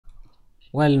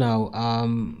Well, now,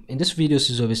 in this video,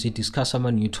 is obviously discuss some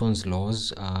Newton's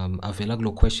laws.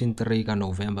 Available question 3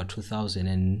 November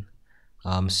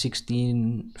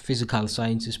 2016 Physical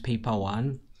Sciences paper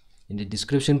 1. In the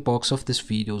description box of this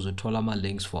video, is my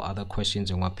links for other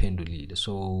questions and wapendulile.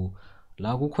 So,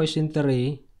 lagu question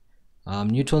 3,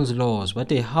 Newton's laws.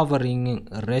 But a hovering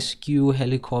rescue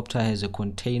helicopter has a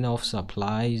container of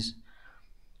supplies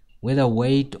with a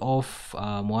weight of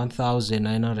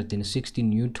 1960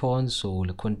 newtons, so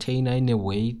the container in a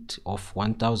weight of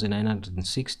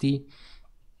 1960,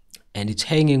 and it's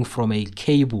hanging from a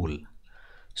cable.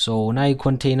 So now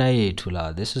container yethu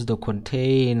la, this is the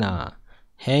container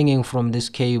hanging from this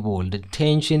cable. The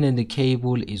tension in the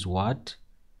cable is what?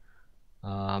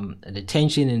 The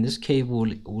tension in this cable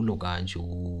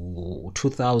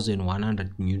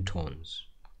 2100 newtons.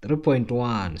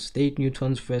 3.1 State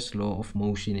Newton's first law of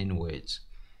motion in words.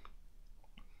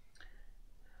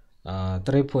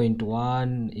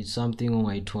 3.1 is something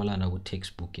ungayithola na ku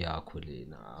textbook yakho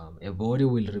lena. A body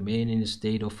will remain in a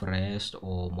state of rest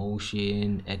or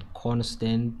motion at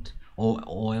constant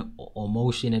or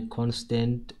motion at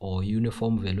constant or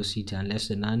uniform velocity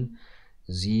unless a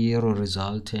non-zero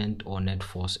resultant or net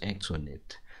force acts on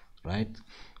it, right?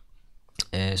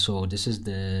 So this is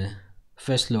the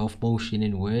first law of motion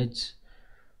in words.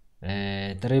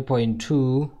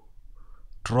 3.2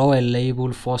 Draw a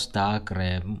label force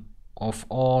diagram of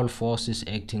all forces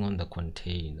acting on the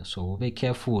container. So be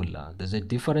careful. There's a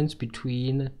difference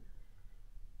between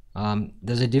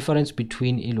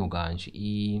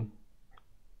iloganj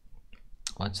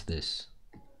what's this?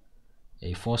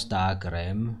 A force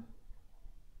diagram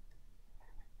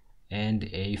and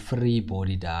a free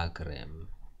body diagram.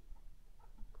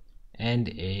 And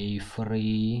a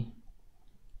free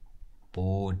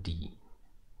body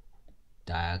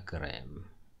diagram.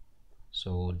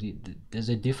 So there's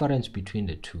a difference between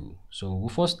the two. So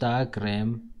force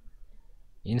diagram,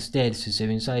 instead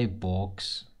sisebenzisa a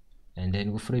box, and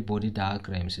then free body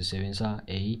diagram sisebenzisa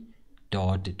a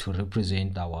dot to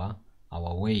represent our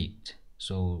weight.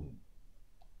 So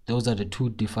those are the two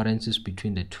differences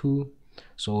between the two.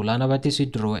 So lana bathi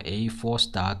draw a force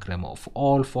diagram of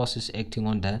all forces acting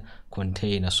on the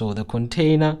container. So the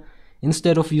container,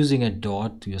 instead of using a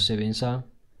dot, you're using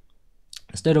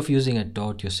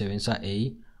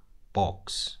a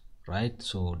box, right?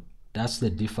 So that's the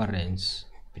difference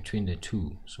between the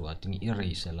two. So I think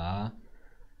erase la.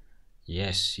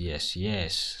 Yes.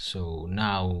 So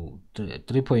now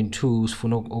 3.2 is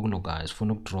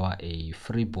funa draw a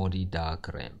free body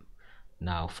diagram.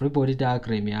 Now free body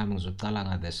diagram yami ngizoqala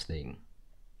nga this thing.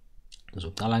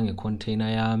 Ngizoqala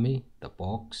nge-container yami, the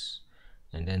box,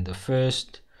 and then the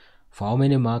first, for how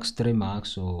many marks? 3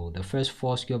 marks. So the first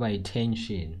force given by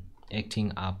tension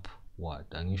acting upward.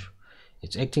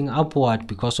 It's acting upward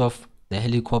because of the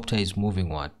helicopter is moving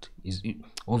what? Is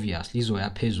obviously izoya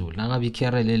phezulu. Nangabe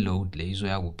icarry load le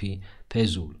izoya kuphi?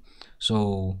 Phezulu.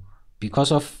 So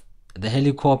because of the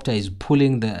helicopter is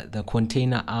pulling the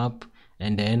container up,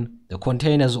 and then the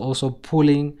container is also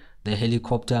pulling the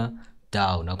helicopter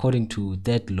down according to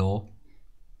that law,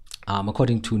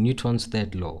 according to Newton's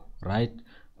third law, right?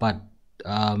 But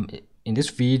in this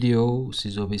video, this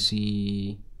is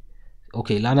obviously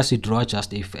okay. Lana si draw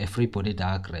just a free body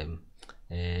diagram.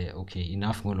 Okay,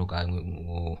 enough ngoloka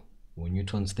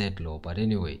Newton's third law. But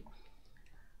anyway,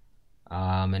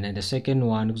 and then the second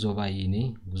one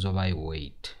kuzoba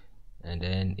weight, and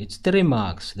then it's 3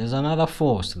 marks. There's another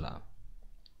force la.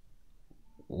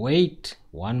 Weight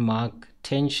 1 mark,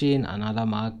 tension another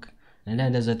mark, and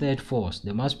then there's a third force.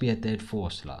 There must be a third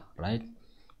force la, right?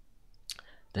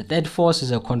 The third force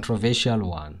is a controversial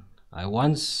one. I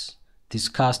once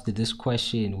discussed this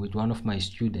question with one of my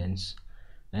students,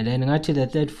 and then ngathi the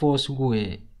third force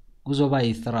kuzoba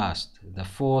a thrust. The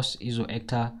force is to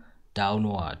act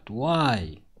downward.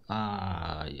 Why?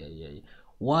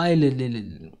 Why le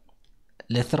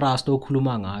thrust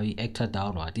okhuluma ngayo act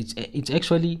downward? It's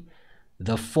actually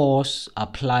the force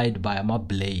applied by my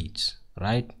blades,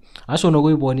 right? Aso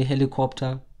nokuyibona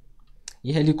helicopter,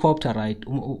 right?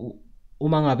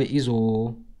 Uma ngabe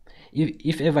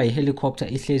if ever a helicopter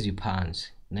ihlezi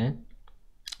phansi, ne?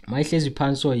 Ma ihlezi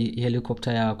phansi so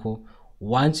helicopter yakho,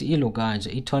 once ilo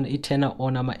kanje itena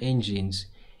on ama engines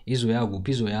izoya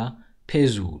kuphi? Izoya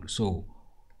phezulu. So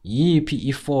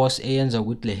yipi force eyenza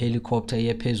ukuthi le helicopter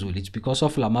iye phezulu? It's because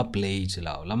of lama blades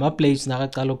lawo. Lama blades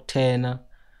nakaqala ukuthena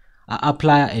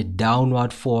apply a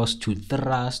downward force to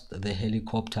thrust the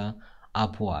helicopter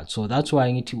upward. So that's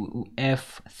why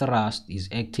F thrust is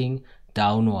acting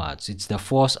downwards. It's the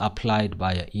force applied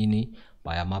by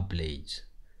my blades.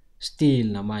 Still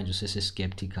namanje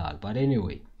skeptical, but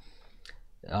anyway,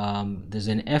 there's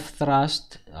an F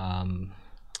thrust,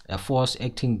 a force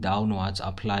acting downwards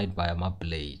applied by my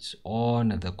blades on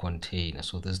the container.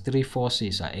 So there's 3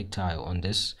 forces are acting on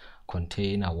this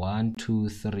container: 1, 2,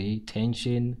 3,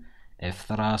 tension, F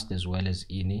thrust, as well as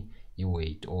any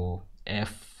weight, or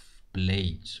F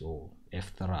blades, or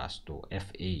F thrust, or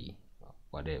FA,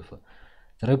 whatever.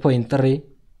 3.3,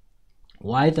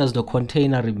 why does the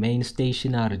container remain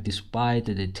stationary despite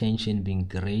the tension being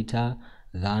greater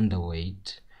than the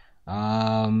weight?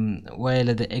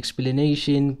 Well, the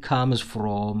explanation comes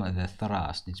from the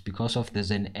thrust. It's because of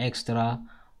there's an extra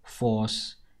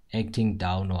force acting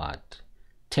downward.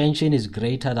 Tension is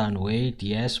greater than weight,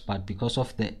 yes, but because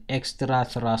of the extra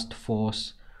thrust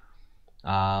force,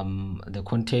 the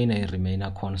container remains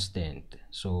constant.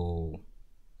 So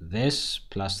this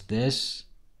plus this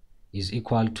is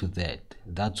equal to that.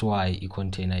 That's why a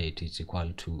container is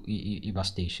equal to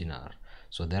stationary.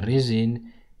 So the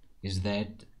reason is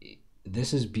that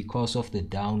this is because of the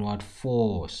downward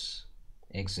force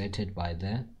exerted by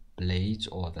the blades,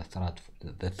 or the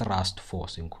thrust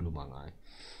force in ngayo.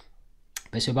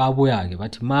 Bese babuya ke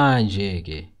bathi manje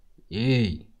ke,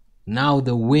 hey, now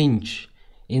the winch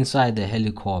inside the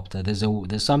helicopter, there's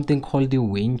something called the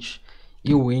winch.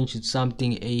 A winch is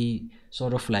something, a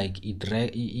sort of like it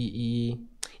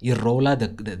roller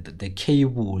the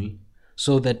cable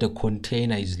so that the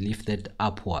container is lifted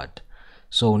upward.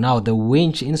 So now the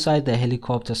winch inside the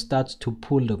helicopter starts to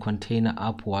pull the container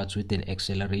upwards with an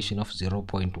acceleration of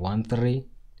 0.13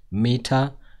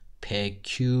 meter per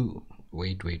cube.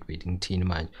 Wait,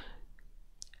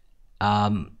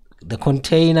 the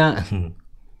container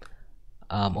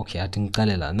okay, I think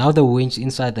now the winch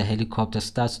inside the helicopter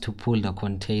starts to pull the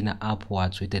container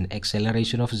upwards with an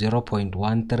acceleration of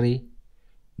 0.13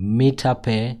 meter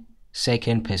per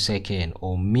second,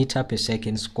 or meter per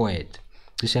second squared.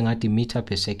 This is meter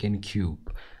per second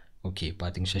cube. Okay,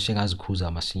 but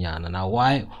now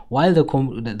while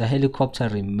the helicopter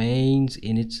remains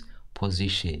in its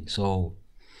position. So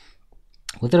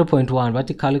with 3.1, but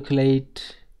to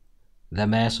calculate the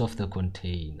mass of the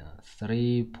container.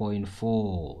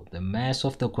 3.4, the mass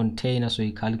of the container. So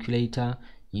a calculator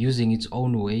using its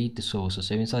own weight. So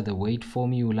inside the weight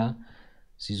formula,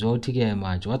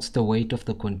 what's the weight of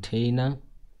the container?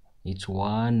 It's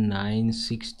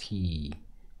 1960,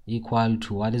 equal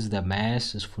to, what is the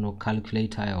mass? Is for no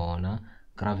calculator on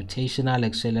gravitational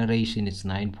acceleration, it's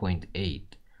 9.8.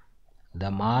 The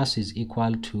mass is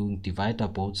equal to, divide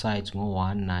both sides,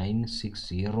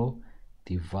 1960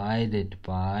 divided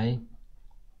by,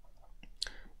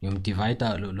 you divide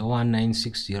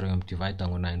 1960, you divide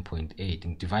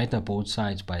 9.8, divide both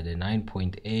sides by the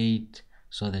 9.8,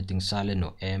 so that in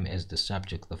no m as the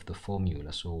subject of the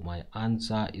formula. So my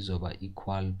answer is over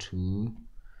equal to,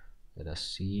 let us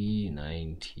see,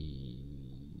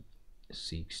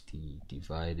 60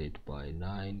 divided by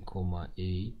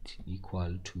 9.8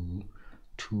 equal to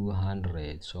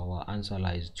 200. So our answer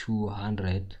lies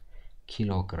 200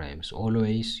 kilograms.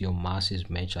 Always your mass is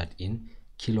measured in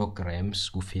kilograms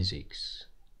to physics.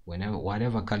 Whenever,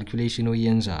 whatever calculation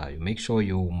you make sure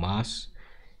your mass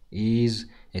is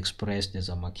expressed as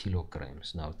a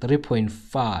kilograms. Now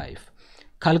 3.5,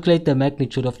 calculate the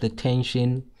magnitude of the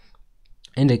tension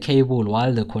in the cable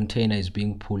while the container is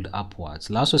being pulled upwards.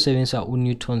 Last was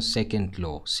Newton's second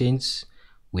law, since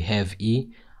we have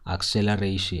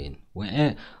acceleration.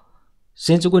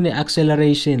 Since we're going to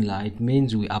acceleration, it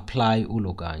means we apply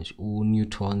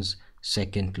Newton's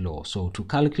second law. So to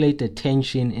calculate the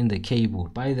tension in the cable,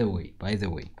 by the way,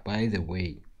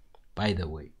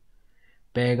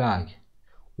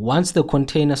 once the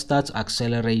container starts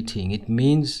accelerating, it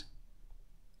means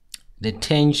the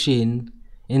tension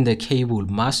in the cable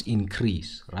must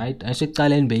increase, right? I should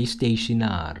call it base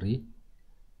stationary,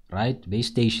 right? Base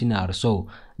stationary. So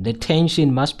the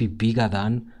tension must be bigger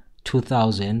than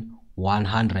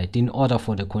 2100 in order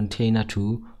for the container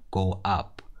to go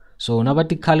up. So now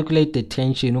to calculate the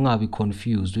tension, you're gonna be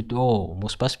confused with, oh,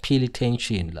 most pili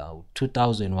tension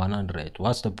 2100.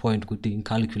 What's the point? Good thing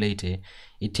calculate a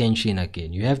tension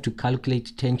again. You have to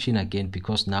calculate tension again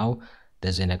because now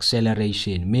there's an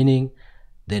acceleration, meaning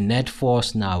the net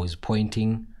force now is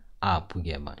pointing up,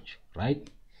 right?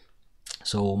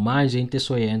 So manje into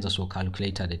so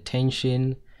calculate the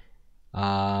tension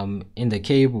in the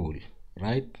cable,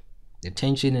 right? The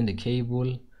tension in the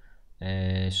cable.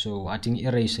 So I think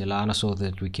erase Elana so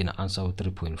that we can answer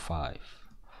 3.5.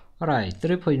 Alright,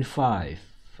 3.5.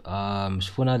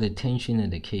 For now the tension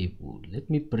in the cable. Let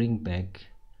me bring back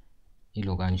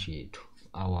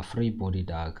our free body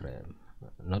diagram.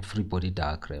 Not free body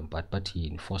diagram, but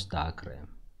in force diagram.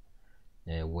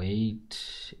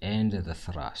 Weight and the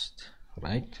thrust.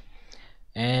 right?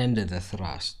 And the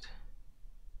thrust.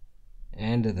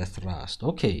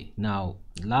 Okay, now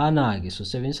lana ke so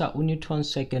sebenzisa uNewton's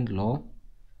second law.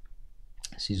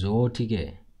 Sizothi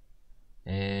ke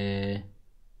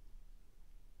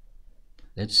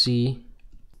let's see.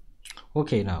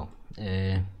 Okay, now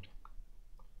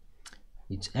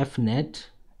it's F net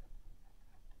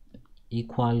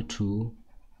equal to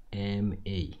ma.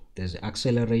 There's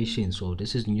acceleration, so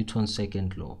this is Newton's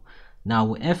second law.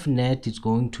 Now F net is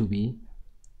going to be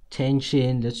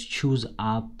tension. Let's choose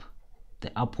up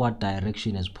the upward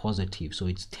direction as positive, so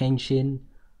it's tension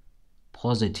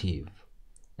positive,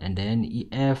 and then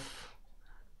EF,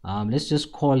 let's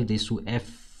just call this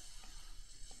F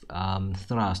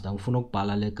thrust.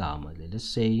 Let's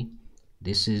say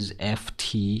this is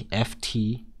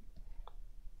FT.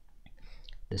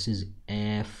 This is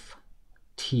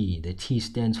FT. The T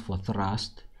stands for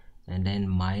thrust, and then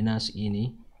minus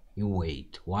in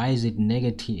weight. Why is it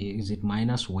negative? Is it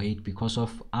minus weight? Because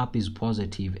of up is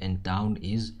positive and down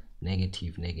is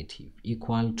negative.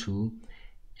 Equal to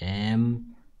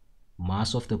m,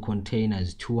 mass of the container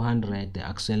is 200. The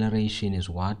acceleration is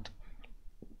what?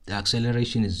 The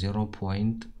acceleration is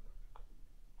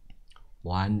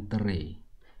 0.13.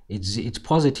 It's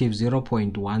positive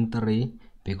 0.13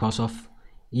 because of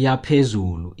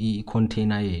iyaphezulu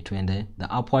i-container yethu, and the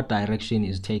upward direction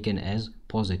is taken as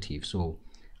positive. So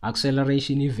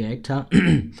acceleration vector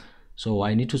so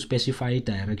I need to specify a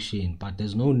direction, but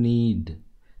there's no need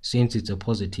since it's a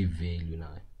positive value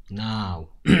now.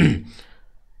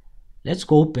 Let's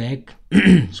go back.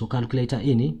 So calculator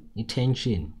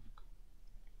tension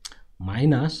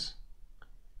minus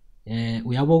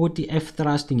uyabo ukuthi F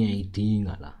thrust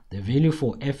ngiyayidinga la, the value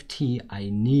for FT. I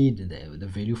need the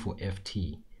value for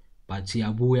FT, but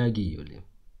siyabuya kiyo le,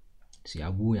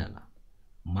 siyabuya la,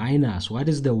 minus what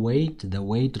is the weight? The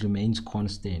weight remains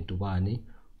constant, ubani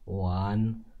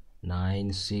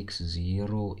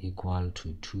 1960 equal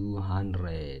to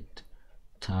 200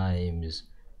 times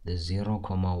the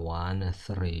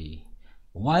 0.13.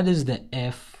 What is the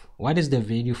F? What is the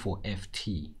value for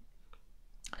FT?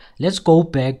 Let's go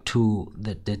back to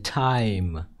the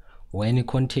time when a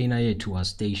container yethu was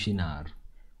stationary.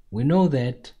 We know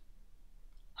that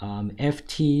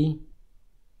FT,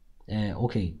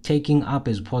 okay, taking up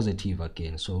is positive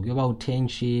again. So give out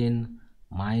tension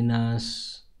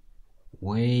minus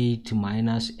weight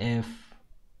minus F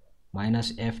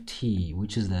minus FT,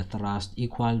 which is the thrust,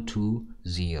 equal to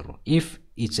 0. If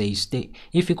it's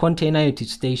if a container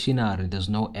is stationary, there's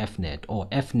no F net, or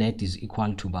F net is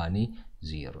equal to bani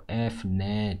 0. F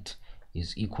net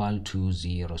is equal to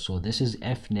 0. So this is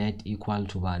F net equal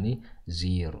to bani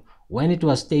 0. When it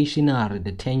was stationary,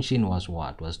 the tension was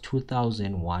what? Was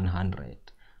 2100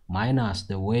 minus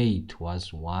the weight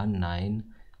was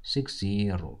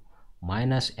 1960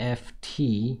 minus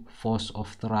FT, force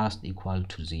of thrust, equal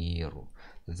to 0.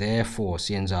 Therefore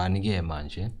siyenzani ke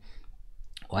manje?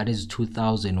 What is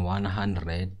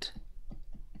 2100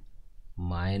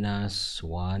 minus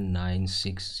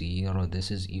 1960?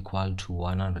 This is equal to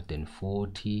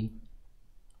 140.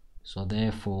 So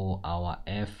therefore our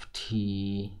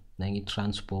FT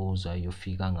transpose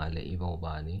yofika ngale iba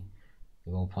ubani?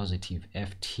 Iba positive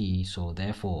FT. So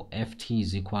therefore FT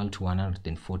is equal to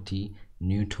 140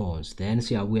 newtons. Then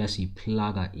siyabuya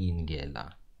siplugga in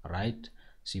gela, right?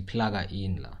 Siplugga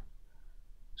in la.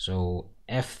 So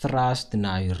F thrust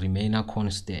now remain a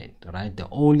constant, right? The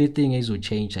only thing is to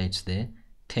change, it's the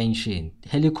tension.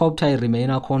 Helicopter remain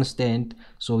a constant,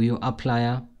 so you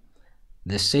apply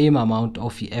the same amount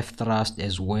of F thrust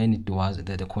as when it was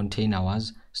the container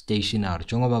was stationary.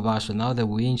 So now the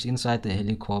winch inside the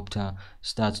helicopter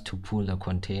starts to pull the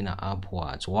container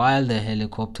upwards while the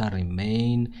helicopter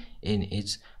remain in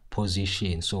its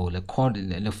position. So the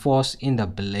force in the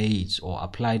blades, or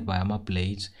applied by our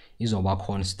blades, is over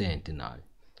constant now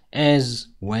as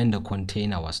when the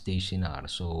container was stationary.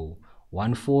 So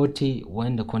 140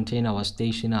 when the container was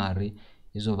stationary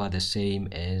is over the same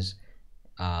as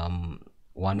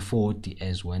 140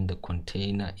 as when the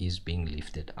container is being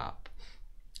lifted up.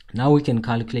 Now we can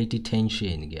calculate the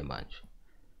tension again, manje.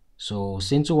 So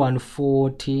since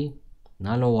 140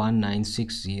 nalo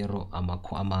 1960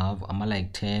 ama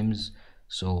like terms,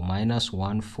 so minus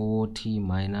 140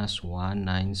 minus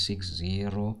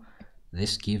 1960,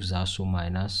 this gives us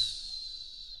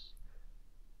minus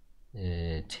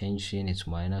tension, it's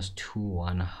minus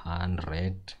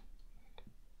 2100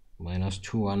 minus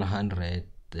 2100.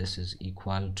 This is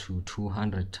equal to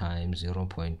 200 times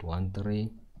 0.13.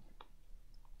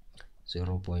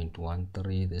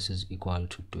 This is equal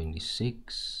to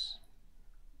 26.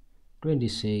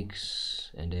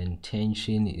 26, and then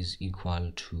tension is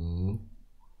equal to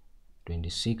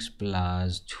 26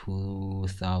 plus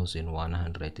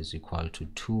 2100 is equal to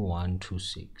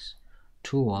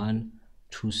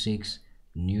 2126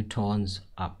 newtons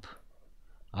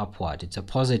upward. It's a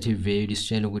positive value. This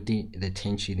the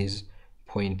tension is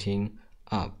pointing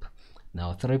up.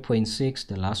 Now 3.6,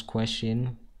 the last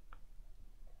question.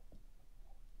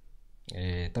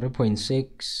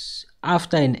 3.6,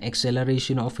 after an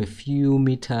acceleration of a few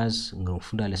meters,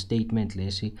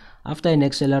 after an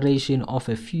acceleration of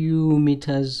a few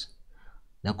meters,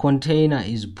 the container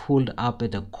is pulled up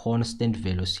at a constant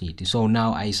velocity. So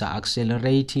now I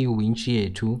accelerate winch here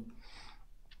too.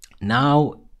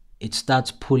 Now it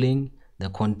starts pulling the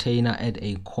container at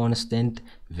a constant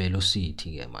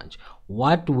velocity.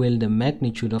 What will the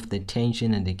magnitude of the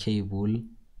tension in the cable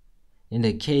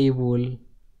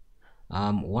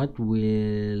what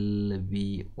will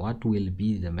be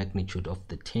the magnitude of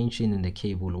the tension in the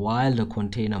cable while the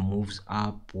container moves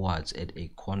upwards at a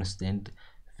constant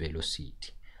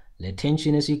velocity? The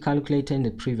tension as we calculated in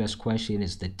the previous question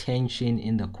is the tension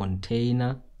in the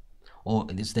container, or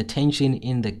it's the tension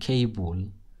in the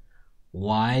cable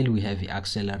while we have the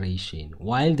acceleration.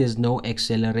 While there's no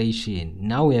acceleration,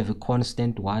 now we have a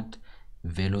constant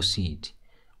velocity.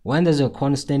 When there's a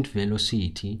constant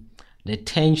velocity, the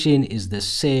tension is the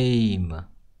same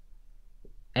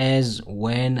as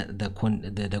when the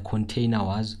container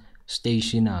was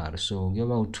stationary. So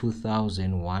about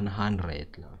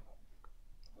 2100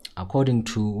 according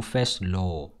to first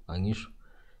law. Force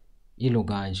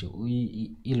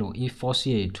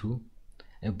yethu,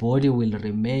 a body will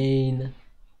remain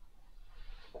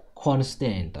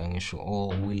constant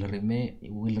or will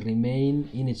remain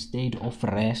in a state of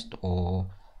rest or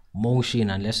motion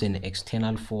unless an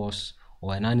external force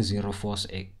or a non-zero force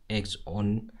acts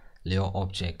on the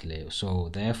object layer. So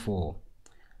therefore,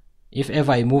 if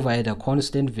ever I move at a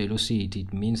constant velocity,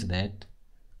 it means that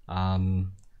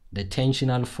the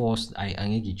tensional force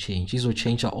I change. This will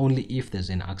change only if there's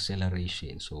an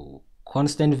acceleration. So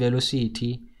constant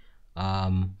velocity,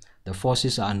 the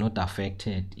forces are not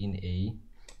affected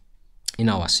in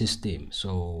our system.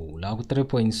 So like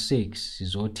 3.6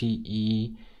 is what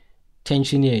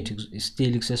tension here is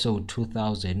still excess of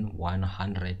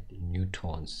 2100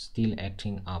 newtons, still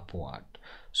acting upward.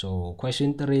 So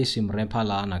question 3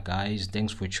 simrepalana, guys.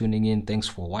 Thanks for tuning in, thanks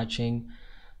for watching.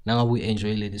 Now we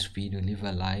enjoy this video, leave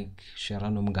a like, share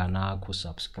nomganako,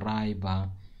 subscribe.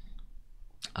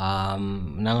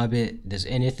 Nangabe there's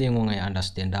anything I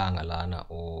understand lana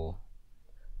or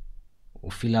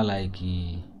feel like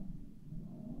you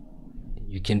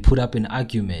can put up an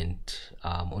argument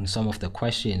on some of the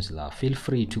questions, feel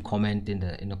free to comment in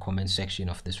the comment section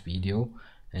of this video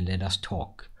and let us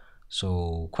talk.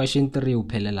 So question 3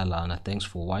 uphelela lana. Thanks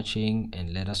for watching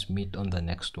and let us meet on the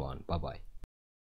next one. Bye bye.